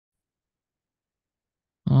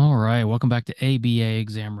All right, welcome back to ABA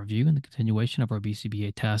exam review and the continuation of our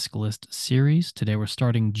BCBA task list series. Today we're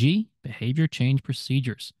starting G, behavior change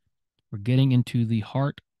procedures. We're getting into the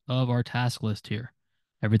heart of our task list here.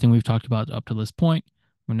 Everything we've talked about up to this point,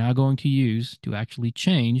 we're now going to use to actually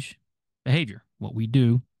change behavior, what we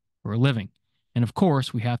do for a living. And of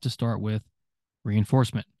course, we have to start with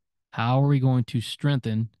reinforcement. How are we going to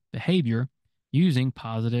strengthen behavior using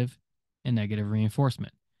positive and negative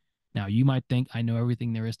reinforcement? Now, you might think I know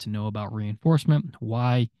everything there is to know about reinforcement.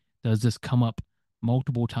 Why does this come up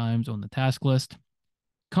multiple times on the task list?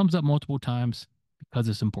 Comes up multiple times because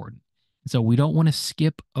it's important. And so we don't want to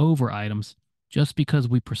skip over items just because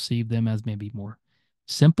we perceive them as maybe more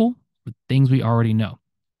simple with things we already know.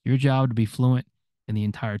 Your job to be fluent in the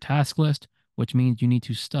entire task list, which means you need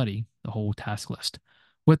to study the whole task list.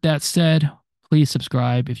 With that said, please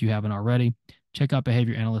subscribe if you haven't already. Check out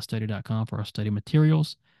behavioranalyststudy.com for our study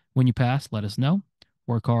materials. When you pass, let us know.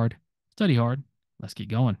 Work hard, study hard. Let's get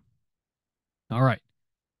going. All right.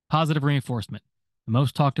 Positive reinforcement, the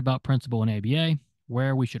most talked about principle in ABA,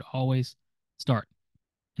 where we should always start.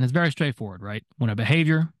 And it's very straightforward, right? When a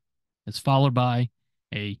behavior is followed by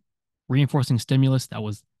a reinforcing stimulus that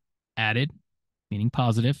was added, meaning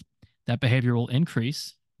positive, that behavior will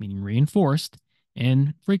increase, meaning reinforced,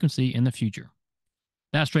 in frequency in the future.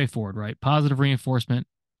 That's straightforward, right? Positive reinforcement,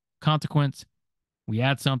 consequence, we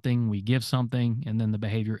add something, we give something, and then the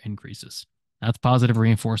behavior increases. That's positive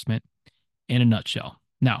reinforcement in a nutshell.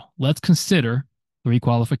 Now, let's consider three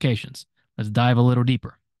qualifications. Let's dive a little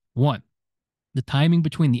deeper. One, the timing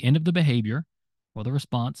between the end of the behavior or the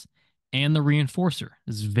response and the reinforcer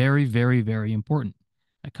is very, very, very important.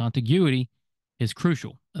 That contiguity is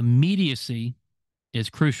crucial. Immediacy is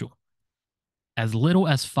crucial. As little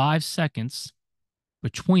as 5 seconds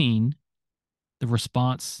between the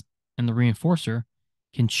response and the reinforcer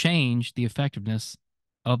can change the effectiveness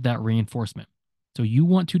of that reinforcement. So you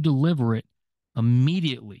want to deliver it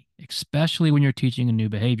immediately, especially when you're teaching a new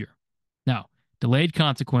behavior. Now, delayed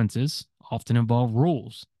consequences often involve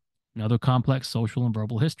rules and other complex social and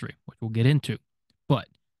verbal history, which we'll get into. But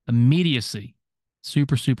immediacy,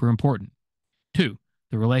 super, super important. Two,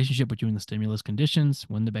 the relationship between the stimulus conditions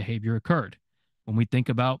when the behavior occurred. When we think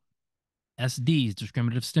about SDs,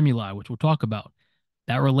 discriminative stimuli, which we'll talk about,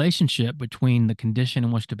 that relationship between the condition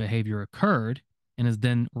in which the behavior occurred and is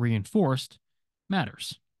then reinforced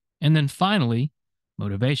matters. And then finally,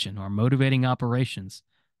 motivation or motivating operations.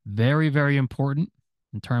 Very, very important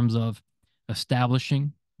in terms of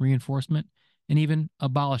establishing reinforcement and even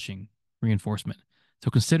abolishing reinforcement.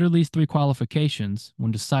 So consider these three qualifications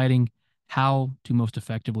when deciding how to most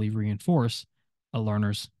effectively reinforce a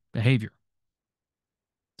learner's behavior.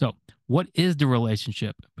 So, what is the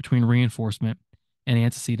relationship between reinforcement and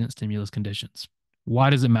antecedent stimulus conditions? Why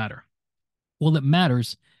does it matter? Well, it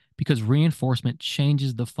matters because reinforcement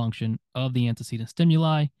changes the function of the antecedent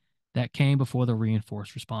stimuli that came before the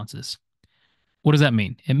reinforced responses. What does that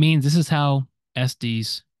mean? It means this is how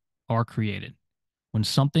SDs are created. When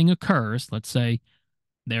something occurs, let's say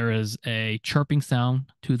there is a chirping sound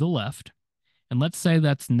to the left, and let's say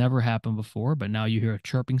that's never happened before, but now you hear a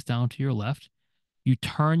chirping sound to your left. You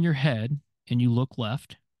turn your head and you look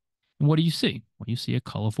left. And what do you see? Well, you see a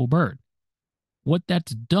colorful bird. What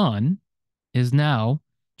that's done is now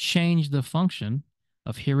change the function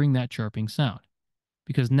of hearing that chirping sound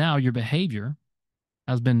because now your behavior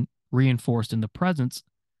has been reinforced in the presence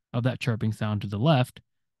of that chirping sound to the left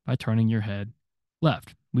by turning your head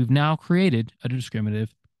left. We've now created a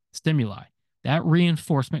discriminative stimuli. That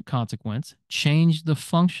reinforcement consequence changed the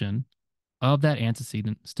function of that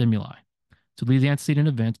antecedent stimuli. So these antecedent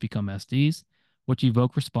events become SDs, which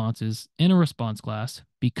evoke responses in a response class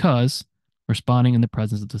because responding in the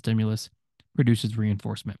presence of the stimulus produces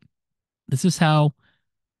reinforcement. This is how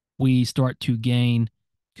we start to gain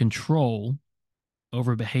control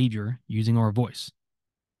over behavior using our voice.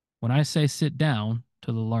 When I say sit down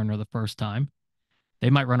to the learner the first time, they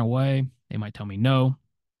might run away, they might tell me no,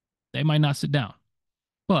 they might not sit down.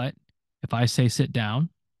 But if I say sit down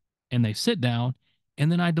and they sit down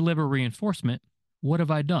and then I deliver reinforcement, what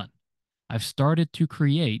have I done? I've started to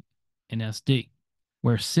create an SD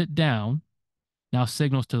where sit down now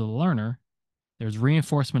signals to the learner there's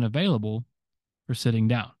reinforcement available for sitting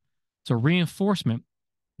down. So reinforcement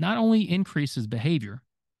not only increases behavior,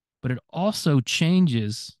 but it also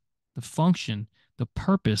changes the function, the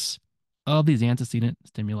purpose of these antecedent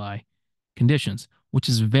stimuli conditions, which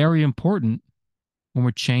is very important when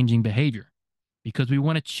we're changing behavior because we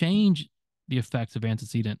want to change the effects of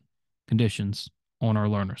antecedent conditions on our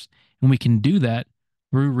learners. And we can do that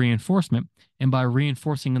through reinforcement and by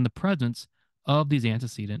reinforcing in the presence of these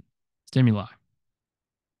antecedent stimuli.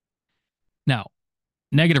 Now,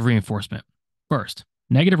 negative reinforcement. First,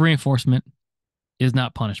 negative reinforcement is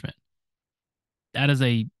not punishment. That is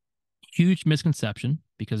a huge misconception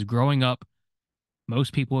because growing up,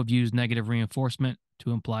 most people have used negative reinforcement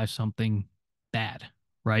to imply something bad,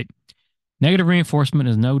 right? Negative reinforcement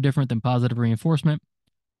is no different than positive reinforcement,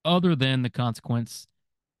 other than the consequence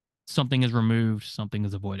something is removed, something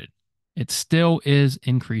is avoided. It still is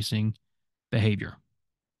increasing behavior.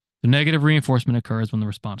 The negative reinforcement occurs when the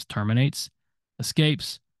response terminates,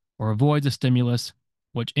 escapes, or avoids a stimulus,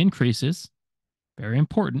 which increases, very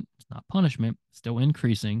important, it's not punishment, still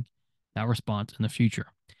increasing that response in the future.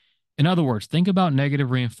 In other words, think about negative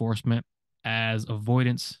reinforcement as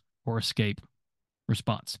avoidance or escape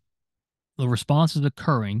response. The response is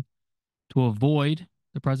occurring to avoid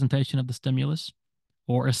the presentation of the stimulus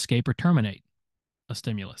or escape or terminate a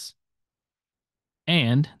stimulus.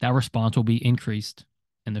 And that response will be increased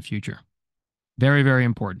in the future. Very, very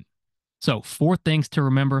important. So, 4 things to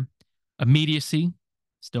remember. Immediacy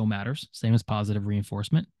still matters, same as positive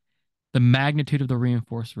reinforcement. The magnitude of the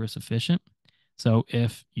reinforcer is sufficient. So,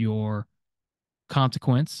 if your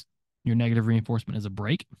consequence, your negative reinforcement is a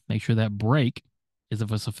break, make sure that break is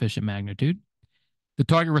of a sufficient magnitude. The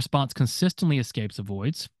target response consistently escapes,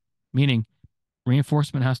 avoids, meaning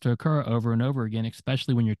reinforcement has to occur over and over again,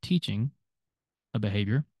 especially when you're teaching a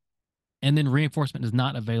behavior. And then reinforcement is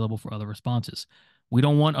not available for other responses. We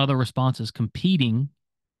don't want other responses competing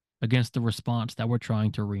against the response that we're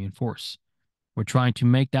trying to reinforce. We're trying to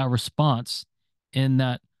make that response in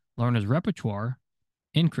that learner's repertoire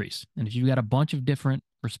increase. And if you've got a bunch of different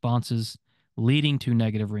responses leading to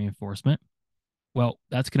negative reinforcement, well,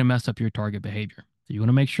 that's going to mess up your target behavior. So you want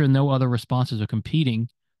to make sure no other responses are competing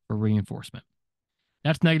for reinforcement.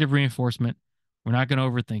 That's negative reinforcement. We're not going to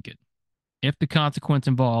overthink it. If the consequence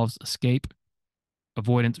involves escape,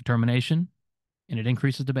 avoidance, or termination, and it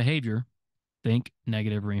increases the behavior, think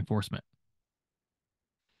negative reinforcement.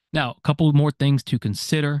 Now, a couple more things to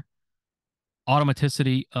consider.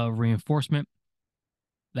 Automaticity of reinforcement.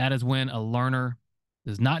 That is when a learner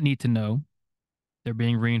does not need to know they're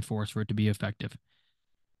being reinforced for it to be effective.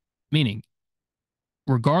 Meaning,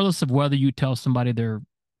 regardless of whether you tell somebody they're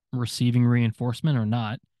receiving reinforcement or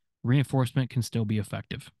not, reinforcement can still be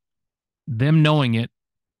effective. Them knowing it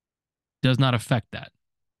does not affect that.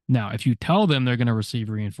 Now, if you tell them they're going to receive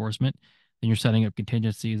reinforcement, then you're setting up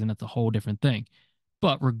contingencies and it's a whole different thing.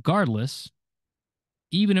 But regardless,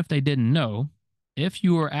 even if they didn't know, if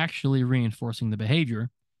you are actually reinforcing the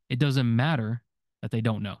behavior, it doesn't matter that they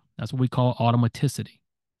don't know. That's what we call automaticity.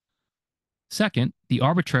 Second, the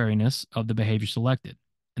arbitrariness of the behavior selected.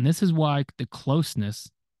 And this is why the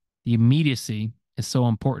closeness, the immediacy is so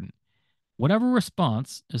important. Whatever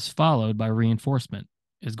response is followed by reinforcement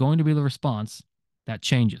is going to be the response that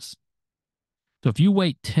changes. So if you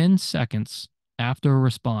wait 10 seconds after a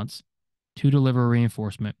response to deliver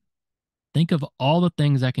reinforcement, think of all the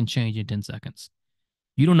things that can change in 10 seconds.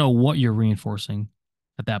 You don't know what you're reinforcing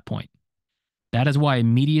at that point. That is why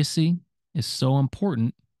immediacy is so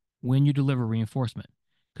important when you deliver reinforcement,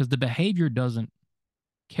 because the behavior doesn't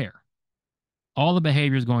care. All the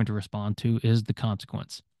behavior is going to respond to is the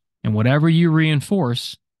consequence. And whatever you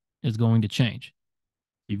reinforce is going to change.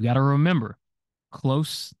 You've got to remember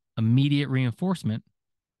close, immediate reinforcement,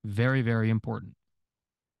 very, very important.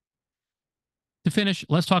 To finish,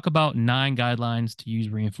 let's talk about 9 guidelines to use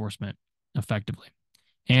reinforcement effectively.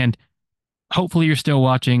 And hopefully you're still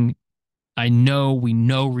watching. I know we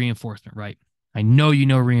know reinforcement, right? I know you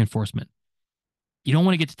know reinforcement. You don't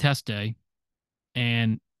want to get to test day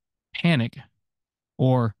and panic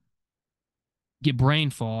or get brain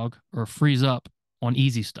fog or freeze up on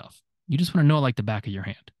easy stuff. You just want to know it like the back of your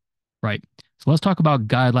hand, right? So let's talk about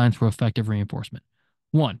guidelines for effective reinforcement.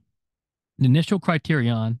 1, the initial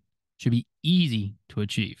criterion should be easy to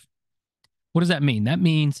achieve. What does that mean? That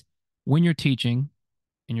means when you're teaching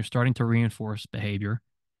and you're starting to reinforce behavior,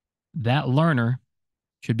 that learner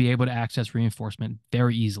should be able to access reinforcement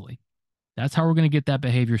very easily. That's how we're going to get that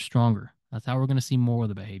behavior stronger. That's how we're going to see more of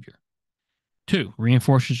the behavior. 2,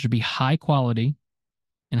 reinforcers should be high quality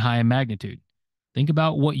and high in magnitude. Think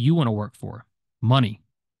about what you want to work for: money,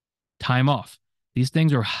 time off. These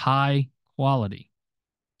things are high quality.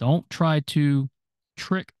 Don't try to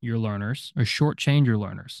trick your learners or shortchange your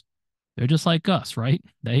learners. They're just like us, right?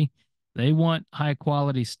 They want high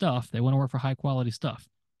quality stuff. They want to work for high quality stuff.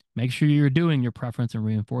 Make sure you're doing your preference and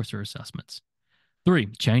reinforcer assessments. 3,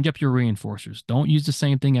 change up your reinforcers. Don't use the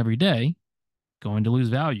same thing every day. Going to lose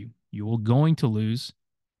value. You will going to lose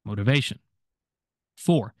motivation.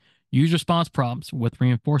 4, use response prompts with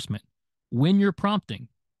reinforcement. When you're prompting,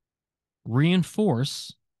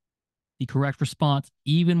 reinforce the correct response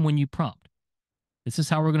even when you prompt. This is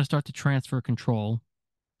how we're going to start to transfer control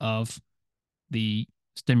of the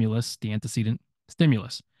stimulus, the antecedent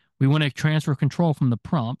stimulus. We want to transfer control from the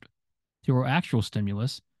prompt to our actual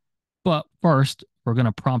stimulus, but first, we're going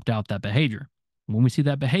to prompt out that behavior. When we see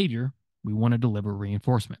that behavior, we want to deliver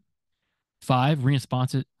reinforcement. 5,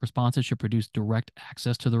 responses should produce direct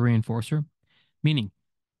access to the reinforcer, meaning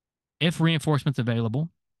if reinforcement's available,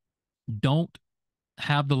 don't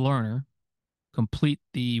have the learner complete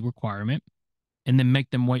the requirement and then make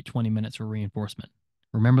them wait 20 minutes for reinforcement.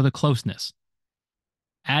 Remember the closeness.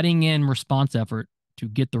 Adding in response effort to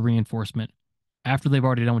get the reinforcement after they've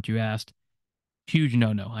already done what you asked, huge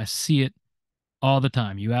no-no. I see it all the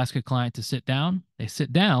time. You ask a client to sit down, they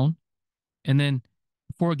sit down, and then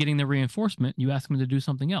before getting the reinforcement, you ask them to do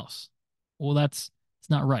something else. Well, it's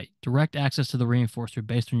not right. Direct access to the reinforcer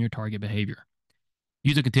based on your target behavior.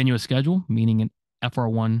 Use a continuous schedule, meaning an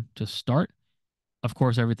FR1 to start. Of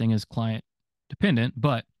course, everything is client dependent,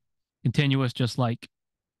 but continuous, just like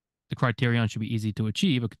the criterion should be easy to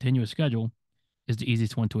achieve, a continuous schedule is the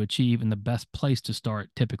easiest one to achieve and the best place to start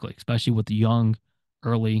typically, especially with the young,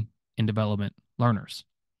 early in development learners.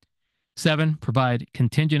 7, provide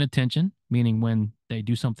contingent attention, meaning when they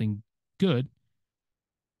do something good,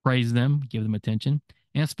 praise them, give them attention,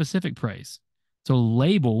 and specific praise. So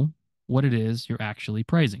label what it is you're actually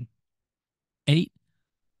praising. 8,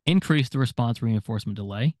 increase the response reinforcement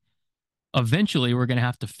delay. Eventually, we're going to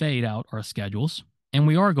have to fade out our schedules, and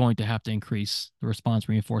we are going to have to increase the response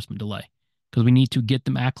reinforcement delay because we need to get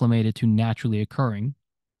them acclimated to naturally occurring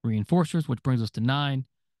reinforcers, which brings us to 9.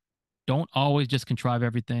 Don't always just contrive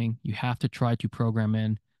everything. You have to try to program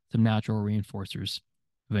in some natural reinforcers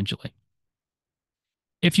eventually.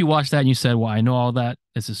 If you watch that and you said, well, I know all that,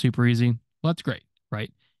 this is super easy, well, that's great,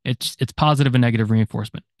 right? It's positive and negative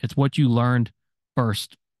reinforcement. It's what you learned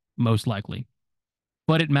first, most likely,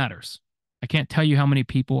 but it matters. I can't tell you how many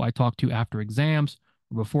people I talk to after exams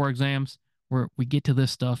or before exams where we get to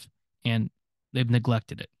this stuff and they've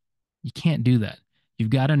neglected it. You can't do that. You've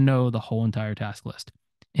got to know the whole entire task list.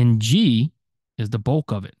 And G is the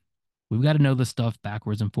bulk of it. We've got to know this stuff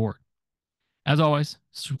backwards and forward. As always,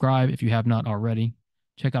 subscribe if you have not already.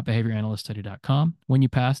 Check out behavioranalyststudy.com. When you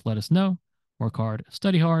pass, let us know. Work hard,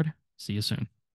 study hard. See you soon.